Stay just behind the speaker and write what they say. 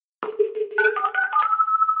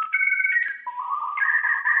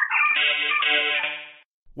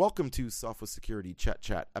Welcome to Software Security Chat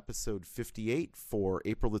Chat, episode 58 for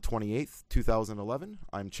April the 28th, 2011.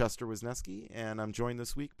 I'm Chester Wisniewski, and I'm joined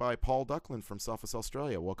this week by Paul Duckland from Sophos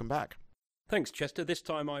Australia. Welcome back. Thanks, Chester. This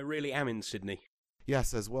time I really am in Sydney.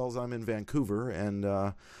 Yes, as well as I'm in Vancouver, and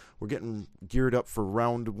we're getting geared up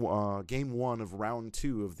for game one of round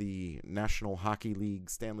two of the National Hockey League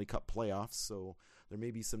Stanley Cup playoffs, so there may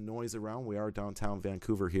be some noise around. We are downtown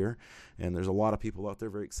Vancouver here, and there's a lot of people out there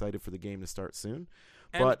very excited for the game to start soon.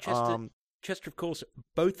 And but Chester, of course,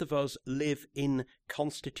 both of us live in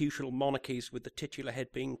constitutional monarchies with the titular head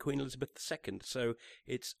being Queen Elizabeth II, so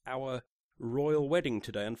it's our royal wedding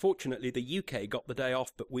today. Unfortunately, the UK got the day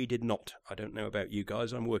off, but we did not. I don't know about you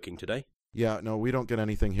guys. I'm working today. Yeah, no, we don't get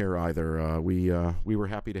anything here either. We were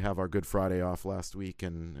happy to have our Good Friday off last week,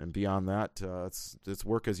 and beyond that, it's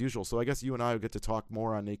work as usual. So I guess you and I will get to talk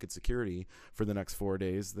more on naked security for the next 4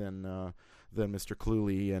 days than Mr.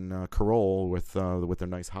 Cluley and Carole with their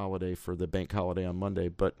nice holiday for the bank holiday on Monday.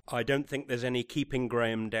 But I don't think there's any keeping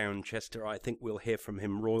Graham down, Chester. I think we'll hear from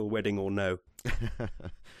him, royal wedding or no.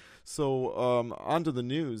 So on to the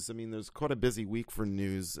news. I mean, there's quite a busy week for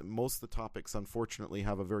news. Most of the topics, unfortunately,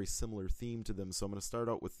 have a very similar theme to them. So I'm going to start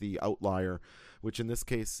out with the outlier, which in this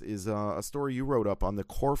case is a story you wrote up on the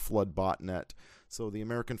Coreflood botnet. So the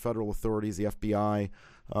American federal authorities, the FBI,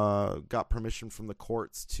 got permission from the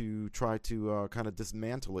courts to try to kind of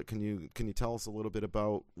dismantle it. Can you tell us a little bit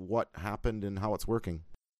about what happened and how it's working?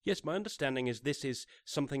 Yes, my understanding is this is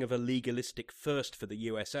something of a legalistic first for the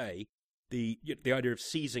USA. The idea of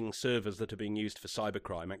seizing servers that are being used for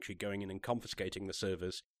cybercrime, actually going in and confiscating the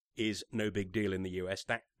servers, is no big deal in the US.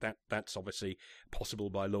 That's obviously possible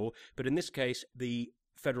by law. But in this case, the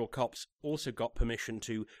federal cops also got permission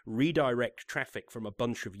to redirect traffic from a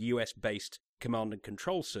bunch of US-based command and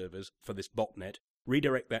control servers for this botnet,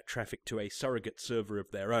 redirect that traffic to a surrogate server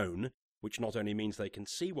of their own, which not only means they can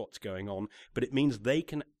see what's going on, but it means they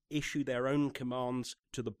can issue their own commands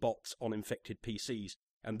to the bots on infected PCs.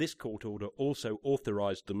 And this court order also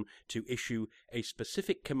authorized them to issue a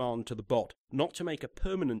specific command to the bot, not to make a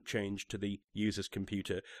permanent change to the user's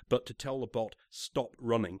computer, but to tell the bot, stop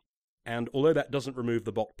running. And although that doesn't remove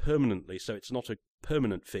the bot permanently, so it's not a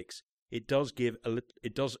permanent fix, it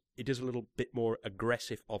is a little bit more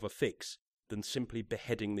aggressive of a fix than simply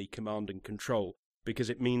beheading the command and control,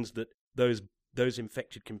 because it means that those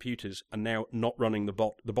infected computers are now not running the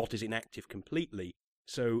bot. The bot is inactive completely.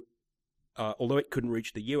 So although it couldn't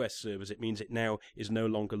reach the US servers, it means it now is no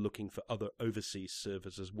longer looking for other overseas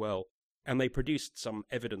servers as well. And they produced some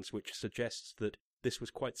evidence which suggests that this was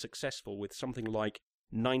quite successful, with something like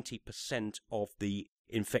 90% of the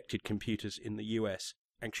infected computers in the US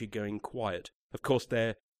actually going quiet. Of course,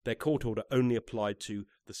 their court order only applied to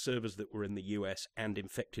the servers that were in the US and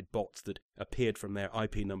infected bots that appeared from their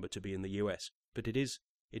IP number to be in the US. But it is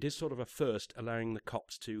sort of a first, allowing the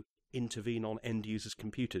cops to intervene on end users'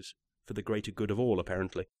 computers for the greater good of all,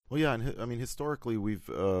 apparently. Well, yeah, and I mean, historically, we've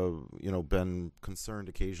been concerned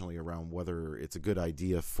occasionally around whether it's a good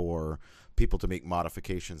idea for people to make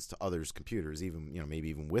modifications to others' computers, even maybe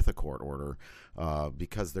even with a court order,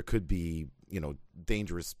 because there could be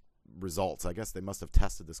dangerous results. I guess they must have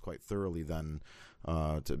tested this quite thoroughly then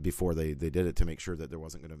before they did it, to make sure that there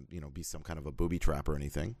wasn't going to be some kind of a booby trap or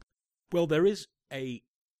anything. Well, there is a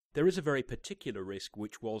very particular risk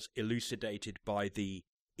which was elucidated by the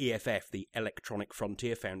EFF, the Electronic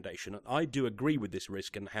Frontier Foundation, and I do agree with this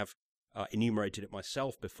risk and have enumerated it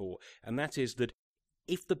myself before, and that is that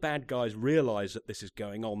if the bad guys realize that this is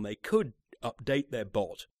going on, they could update their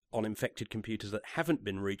bot on infected computers that haven't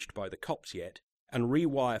been reached by the cops yet, and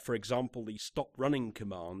rewire, for example, the stop running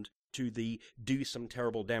command to the do some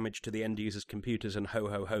terrible damage to the end user's computers and ho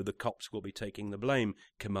ho ho, the cops will be taking the blame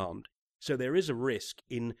command. So there is a risk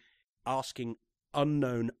in asking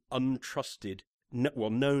unknown, untrusted,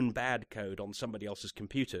 known bad code on somebody else's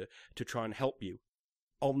computer to try and help you.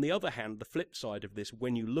 On the other hand, the flip side of this,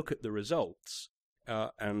 when you look at the results,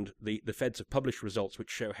 and the feds have published results which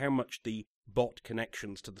show how much the bot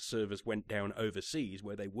connections to the servers went down overseas,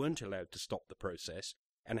 where they weren't allowed to stop the process,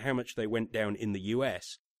 and how much they went down in the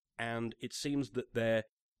US, and it seems that their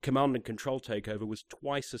command and control takeover was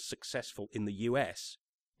twice as successful in the US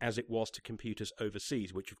as it was to computers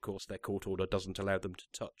overseas, which of course their court order doesn't allow them to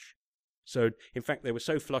touch. So, in fact, they were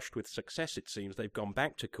so flushed with success, it seems, they've gone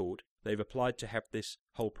back to court, they've applied to have this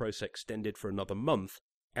whole process extended for another month,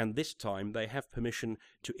 and this time they have permission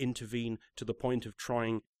to intervene to the point of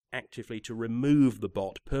trying actively to remove the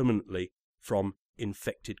bot permanently from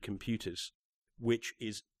infected computers, which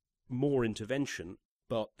is more intervention,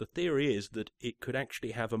 but the theory is that it could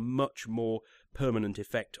actually have a much more permanent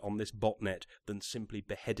effect on this botnet than simply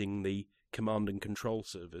beheading the command and control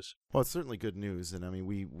servers. Well, it's certainly good news, and I mean,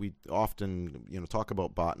 we often talk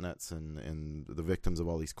about botnets and the victims of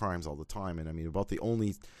all these crimes all the time, and I mean, about the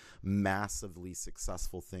only massively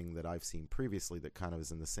successful thing that I've seen previously that kind of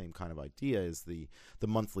is in the same kind of idea is the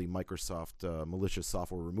monthly Microsoft malicious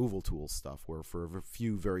software removal tools stuff, where for a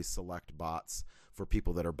few very select bots, for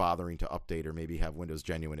people that are bothering to update or maybe have Windows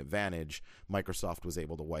Genuine Advantage, Microsoft was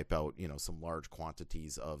able to wipe out some large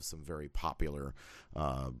quantities of some very popular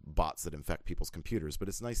bots that infect people's computers. But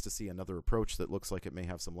it's nice to see another approach that looks like it may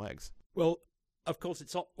have some legs. Well, of course,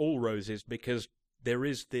 it's not all roses, because there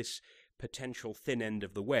is this potential thin end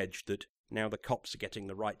of the wedge that now the cops are getting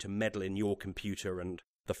the right to meddle in your computer, and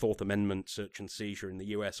the Fourth Amendment search and seizure in the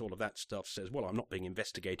US, all of that stuff says, well, I'm not being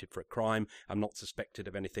investigated for a crime, I'm not suspected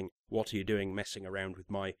of anything, what are you doing messing around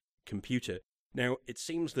with my computer? Now, it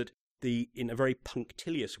seems that in a very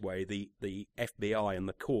punctilious way, the FBI and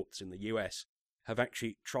the courts in the US have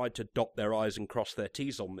actually tried to dot their I's and cross their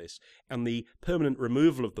T's on this, and the permanent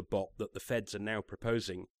removal of the bot that the feds are now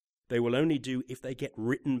proposing, they will only do if they get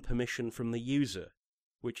written permission from the user,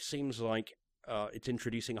 which seems like it's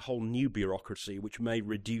introducing a whole new bureaucracy which may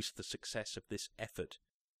reduce the success of this effort.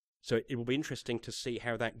 So it will be interesting to see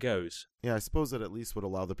how that goes. Yeah, I suppose that at least would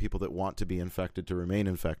allow the people that want to be infected to remain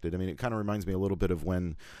infected. I mean, it kind of reminds me a little bit of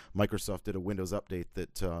when Microsoft did a Windows update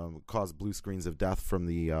that caused blue screens of death from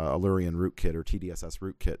the Allurion rootkit or TDSS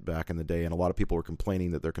rootkit back in the day, and a lot of people were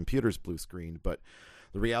complaining that their computers blue screened, but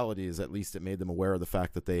the reality is at least it made them aware of the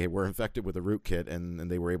fact that they were infected with a rootkit,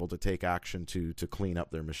 and they were able to take action to clean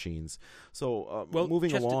up their machines. So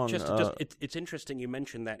moving along... It's interesting you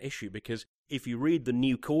mentioned that issue, because if you read the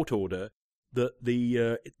new court order, God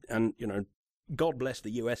bless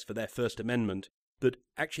the US for their First Amendment, that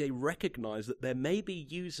actually recognize that there may be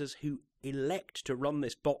users who elect to run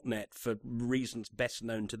this botnet for reasons best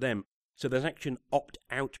known to them. So there's actually an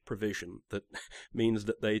opt-out provision that means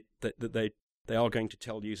that they are going to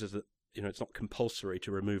tell users that it's not compulsory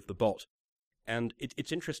to remove the bot. And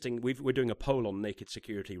it's interesting, we're doing a poll on Naked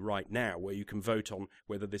Security right now where you can vote on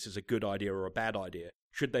whether this is a good idea or a bad idea.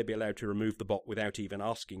 Should they be allowed to remove the bot without even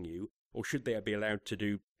asking you? Or should they be allowed to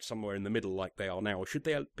do somewhere in the middle like they are now? Or should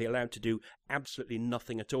they be allowed to do absolutely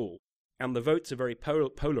nothing at all? And the votes are very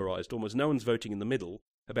polarized. Almost no one's voting in the middle.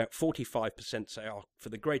 About 45% say, for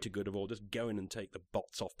the greater good of all, just go in and take the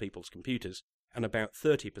bots off people's computers. And about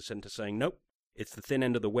 30% are saying, nope, it's the thin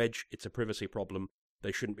end of the wedge, it's a privacy problem.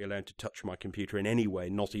 They shouldn't be allowed to touch my computer in any way,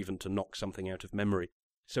 not even to knock something out of memory.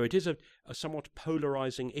 So it is a somewhat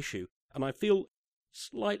polarizing issue. And I feel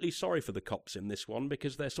slightly sorry for the cops in this one,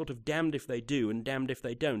 because they're sort of damned if they do and damned if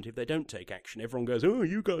they don't. If they don't take action, everyone goes, oh,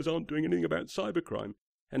 you guys aren't doing anything about cybercrime.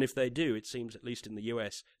 And if they do, it seems, at least in the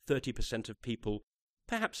US, 30% of people,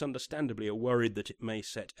 perhaps understandably, are worried that it may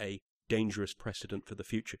set a dangerous precedent for the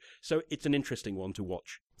future. So it's an interesting one to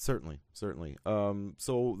watch. Certainly.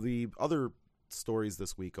 So the other stories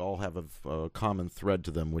this week all have a common thread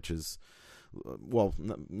to them, which is,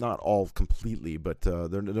 not all completely, but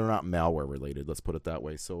they're not malware related. Let's put it that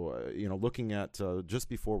way. So, looking at just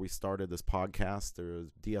before we started this podcast,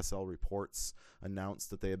 DSL Reports announced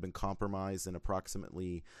that they had been compromised, and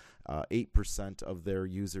approximately 8% of their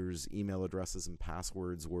users' email addresses and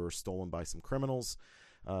passwords were stolen by some criminals.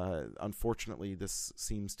 Unfortunately, this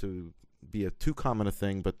seems to be too common a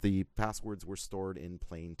thing, but the passwords were stored in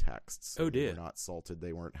plain text. So oh dear! They were not salted,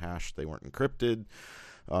 they weren't hashed, they weren't encrypted.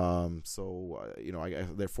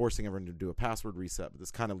 They're forcing everyone to do a password reset, but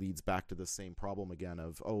this kind of leads back to the same problem again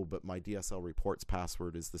of, but my DSL Reports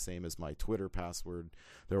password is the same as my Twitter password.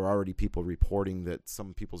 There are already people reporting that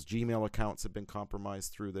some people's Gmail accounts have been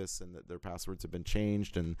compromised through this, and that their passwords have been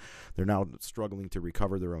changed, and they're now struggling to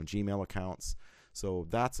recover their own Gmail accounts. So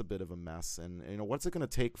that's a bit of a mess. And, what's it going to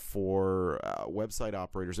take for website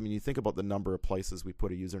operators? I mean, you think about the number of places we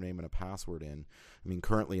put a username and a password in. I mean,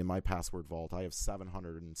 currently in my password vault, I have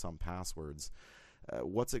 700 and some passwords.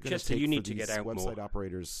 What's it going to take for these website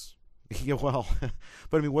operators? Yeah, well,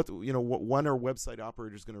 but I mean, when are website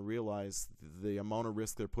operators going to realize the amount of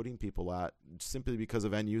risk they're putting people at simply because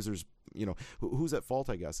of end users? Who's at fault,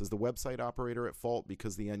 I guess? Is the website operator at fault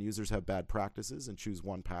because the end users have bad practices and choose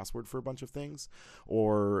one password for a bunch of things?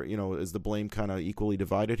 Or, is the blame kind of equally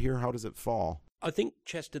divided here? How does it fall? I think,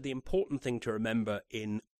 Chester, the important thing to remember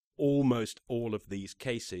in almost all of these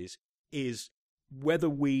cases is, whether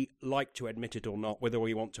we like to admit it or not, whether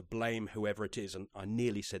we want to blame whoever it is, and I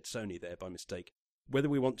nearly said Sony there by mistake, whether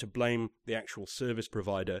we want to blame the actual service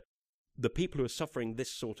provider, the people who are suffering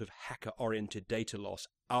this sort of hacker-oriented data loss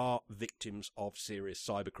are victims of serious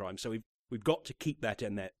cybercrime. So we've got to keep that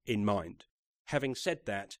in mind. Having said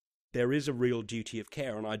that, there is a real duty of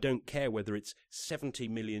care, and I don't care whether it's 70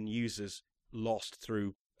 million users lost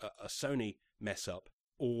through a Sony mess-up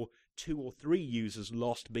or 2 or 3 users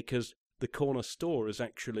lost because the corner store has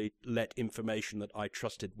actually let information that I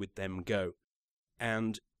trusted with them go.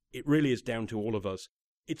 And it really is down to all of us.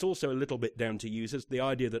 It's also a little bit down to users. The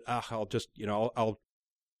idea that, I'll just,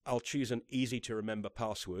 I'll choose an easy-to-remember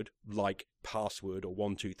password, like password or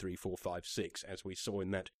 123456, as we saw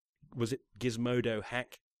in that, was it Gizmodo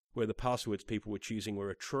hack, where the passwords people were choosing were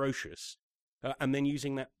atrocious, and then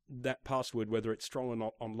using that password, whether it's strong or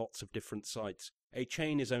not, on lots of different sites. A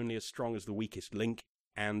chain is only as strong as the weakest link,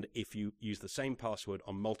 and if you use the same password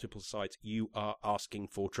on multiple sites, you are asking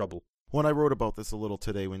for trouble. When I wrote about this a little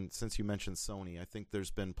today, since you mentioned Sony, I think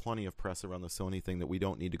there's been plenty of press around the Sony thing that we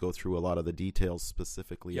don't need to go through a lot of the details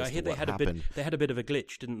specifically as to what happened. They had a bit of a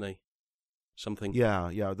glitch, didn't they? Something.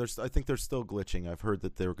 Yeah. I think they're still glitching. I've heard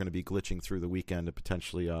that they're going to be glitching through the weekend, and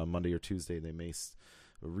potentially Monday or Tuesday they may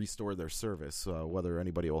restore their service. Whether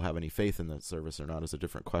anybody will have any faith in that service or not is a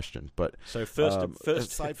different question. But so first,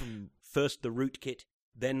 aside from first the rootkit,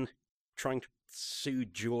 then trying to sue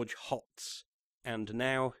George Hotz, and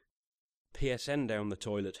now PSN down the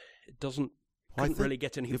toilet. It couldn't really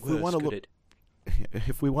get any worse, could it?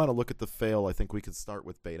 If we want to look at the fail, I think we could start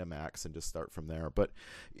with Betamax and just start from there. But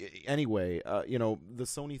anyway, the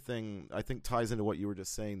Sony thing, I think, ties into what you were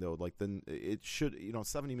just saying, though. Like, then it should,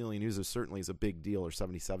 70 million users certainly is a big deal, or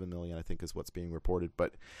 77 million, I think, is what's being reported.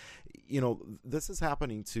 But, this is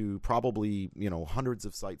happening to probably, hundreds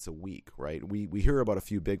of sites a week, right? We hear about a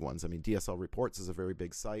few big ones. I mean, DSL Reports is a very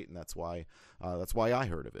big site, and that's why I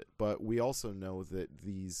heard of it. But we also know that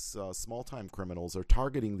these small-time criminals are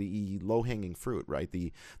targeting the low-hanging fruit, right?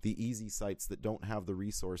 The easy sites that don't have the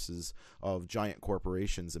resources of giant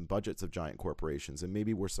corporations and budgets of giant corporations. And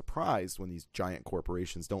maybe we're surprised when these giant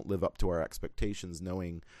corporations don't live up to our expectations,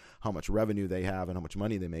 knowing how much revenue they have and how much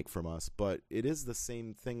money they make from us. But it is the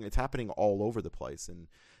same thing. It's happening all over the place.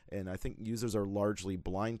 And I think users are largely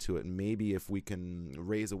blind to it. And maybe if we can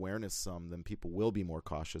raise awareness some, then people will be more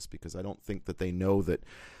cautious, because I don't think that they know that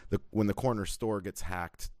when the corner store gets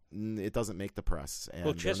hacked, it doesn't make the press. And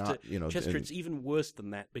well, Chester, it's even worse than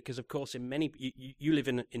that, because, of course, in many you live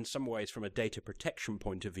in some ways, from a data protection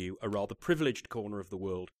point of view, a rather privileged corner of the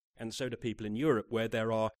world, and so do people in Europe, where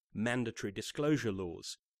there are mandatory disclosure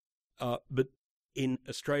laws. But in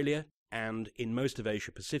Australia and in most of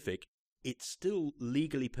Asia Pacific, it's still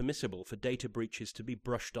legally permissible for data breaches to be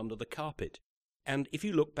brushed under the carpet. And if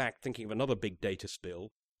you look back, thinking of another big data spill,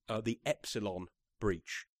 the Epsilon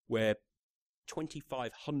breach, where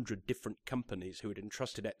 2,500 different companies who had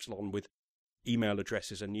entrusted Epsilon with email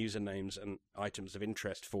addresses and usernames and items of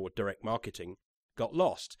interest for direct marketing got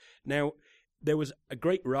lost. Now, there was a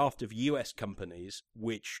great raft of US companies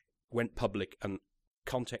which went public and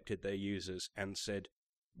contacted their users and said,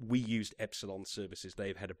 we used Epsilon services,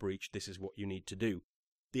 they've had a breach, this is what you need to do.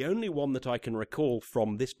 The only one that I can recall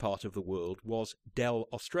from this part of the world was Dell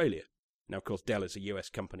Australia. Now, of course, Dell is a US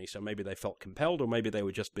company, so maybe they felt compelled, or maybe they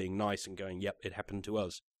were just being nice and going, yep, it happened to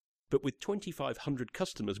us. But with 2,500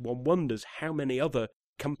 customers, one wonders how many other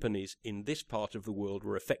companies in this part of the world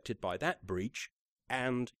were affected by that breach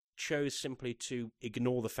and chose simply to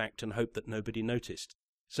ignore the fact and hope that nobody noticed.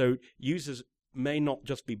 So users may not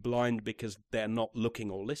just be blind because they're not looking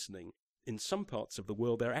or listening. In some parts of the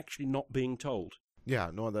world, they're actually not being told.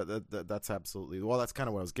 Yeah, no, that's absolutely, well, that's kind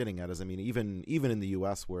of what I was getting at. Is, I mean, even in the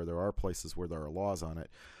U.S., where there are places where there are laws on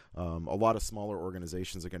it, a lot of smaller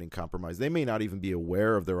organizations are getting compromised. They may not even be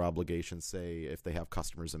aware of their obligations. Say, if they have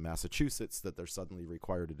customers in Massachusetts, that they're suddenly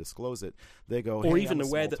required to disclose it. They go, or hey, even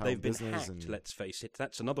aware that they've been hacked. Let's face it,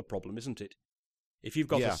 that's another problem, isn't it? If you've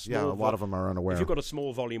got a lot of them are unaware. If you've got a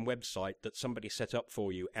small volume website that somebody set up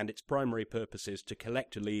for you, and its primary purpose is to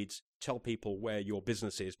collect leads, tell people where your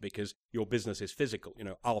business is because your business is physical.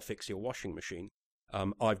 I'll fix your washing machine.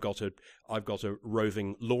 I've got a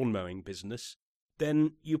roving lawn mowing business.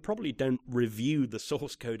 Then you probably don't review the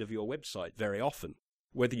source code of your website very often,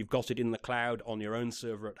 whether you've got it in the cloud on your own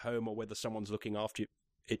server at home or whether someone's looking after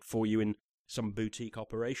it for you in some boutique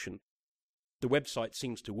operation. The website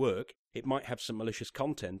seems to work. It might have some malicious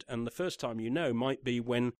content, and the first time you know might be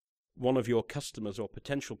when one of your customers or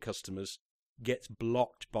potential customers gets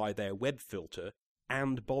blocked by their web filter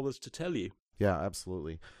and bothers to tell you. Yeah,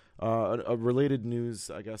 absolutely. A related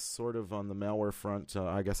news, I guess, sort of on the malware front.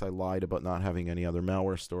 I guess I lied about not having any other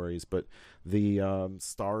malware stories, but the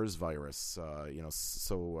SARS virus.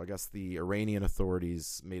 So I guess the Iranian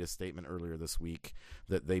authorities made a statement earlier this week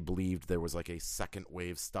that they believed there was like a second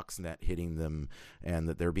wave Stuxnet hitting them, and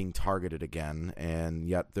that they're being targeted again. And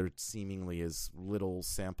yet there seemingly is little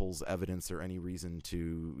samples, evidence, or any reason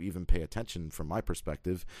to even pay attention from my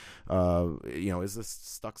perspective. Is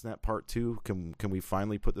this Stuxnet Part 2? Can we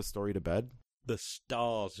finally put this story to bed? The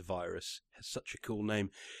SARS virus has such a cool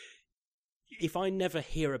name. If I never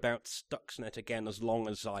hear about Stuxnet again as long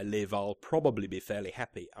as I live, I'll probably be fairly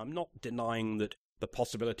happy. I'm not denying that the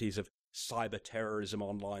possibilities of cyber terrorism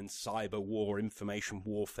online, cyber war, information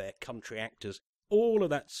warfare, country actors, all of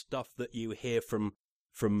that stuff that you hear from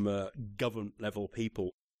government level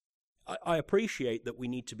people, I appreciate that we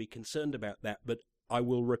need to be concerned about that, but I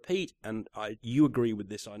will repeat, and you agree with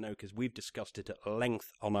this, I know, because we've discussed it at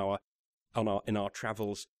length in our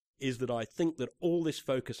travels, is that I think that all this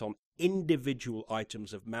focus on individual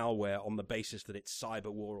items of malware on the basis that it's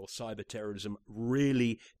cyber war or cyber terrorism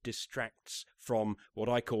really distracts from what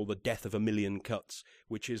I call the death of a million cuts,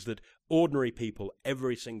 which is that ordinary people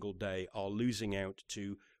every single day are losing out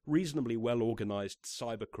to reasonably well-organized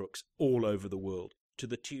cyber crooks all over the world, to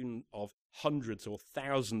the tune of hundreds or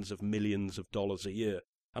thousands of millions of dollars a year.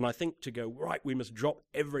 And I think to go, right, we must drop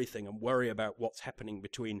everything and worry about what's happening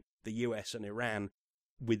between the US and Iran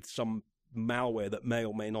with some malware that may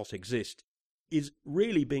or may not exist is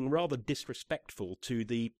really being rather disrespectful to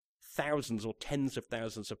the thousands or tens of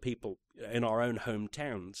thousands of people in our own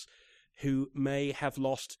hometowns who may have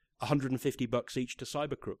lost $150 each to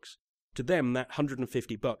cyber crooks. To them, that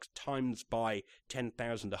 $150 times by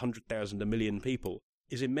 10,000, 100,000, a million people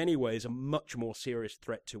is in many ways a much more serious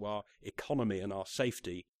threat to our economy and our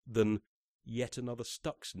safety than yet another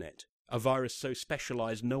Stuxnet, a virus so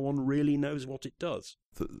specialized no one really knows what it does.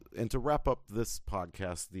 And to wrap up this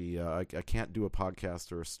podcast, I can't do a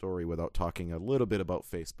podcast or a story without talking a little bit about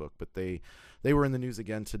Facebook, but they were in the news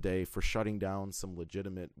again today for shutting down some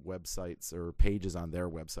legitimate websites or pages on their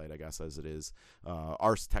website, I guess as it is.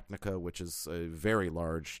 Ars Technica, which is a very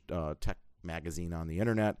large tech magazine on the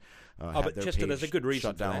internet. But Chester, there's a good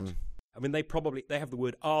reason for that. I mean, they have the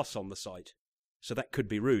word arse on the site, so that could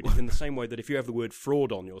be rude. In the same way that if you have the word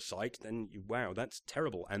fraud on your site, then wow, that's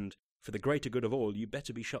terrible. And for the greater good of all, you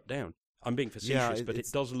better be shut down. I'm being facetious, but it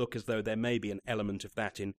does look as though there may be an element of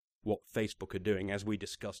that in what Facebook are doing, as we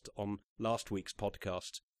discussed on last week's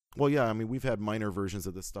podcast. Well, yeah, I mean, we've had minor versions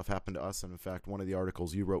of this stuff happen to us, and in fact, one of the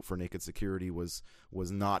articles you wrote for Naked Security was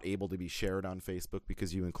not able to be shared on Facebook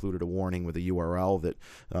because you included a warning with a URL that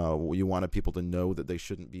you wanted people to know that they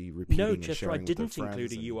shouldn't be repeating and sharing with their friends. No, Chester, I didn't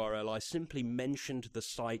include a URL. I simply mentioned the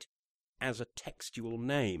site as a textual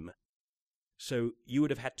name. So you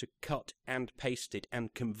would have had to cut and paste it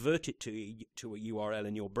and convert it to a URL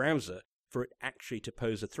in your browser for it actually to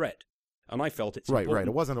pose a threat. And I felt it's right.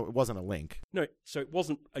 It wasn't a link. No, so it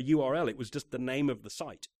wasn't a URL. It was just the name of the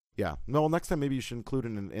site. Yeah. No, next time maybe you should include it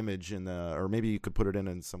in an image, or maybe you could put it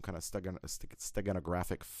in some kind of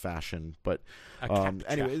steganographic fashion. But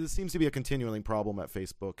anyway, it seems to be a continuing problem at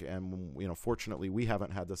Facebook, and fortunately, we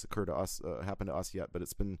haven't had this happen to us yet, but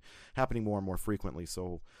it's been happening more and more frequently.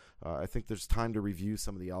 So I think there's time to review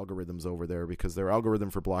some of the algorithms over there, because their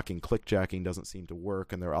algorithm for blocking clickjacking doesn't seem to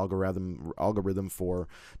work, and their algorithm for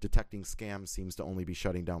detecting scams seems to only be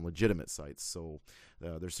shutting down legitimate sites. So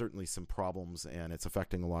there's certainly some problems, and it's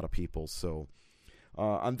affecting a lot of people. So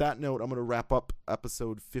on that note, I'm going to wrap up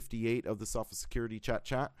episode 58 of the Sophos Security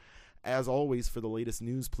Chat. As always, for the latest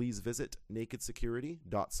news, please visit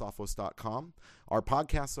nakedsecurity.sophos.com. Our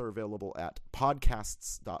podcasts are available at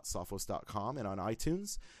podcasts.sophos.com and on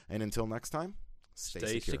iTunes. And until next time,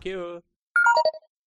 stay secure.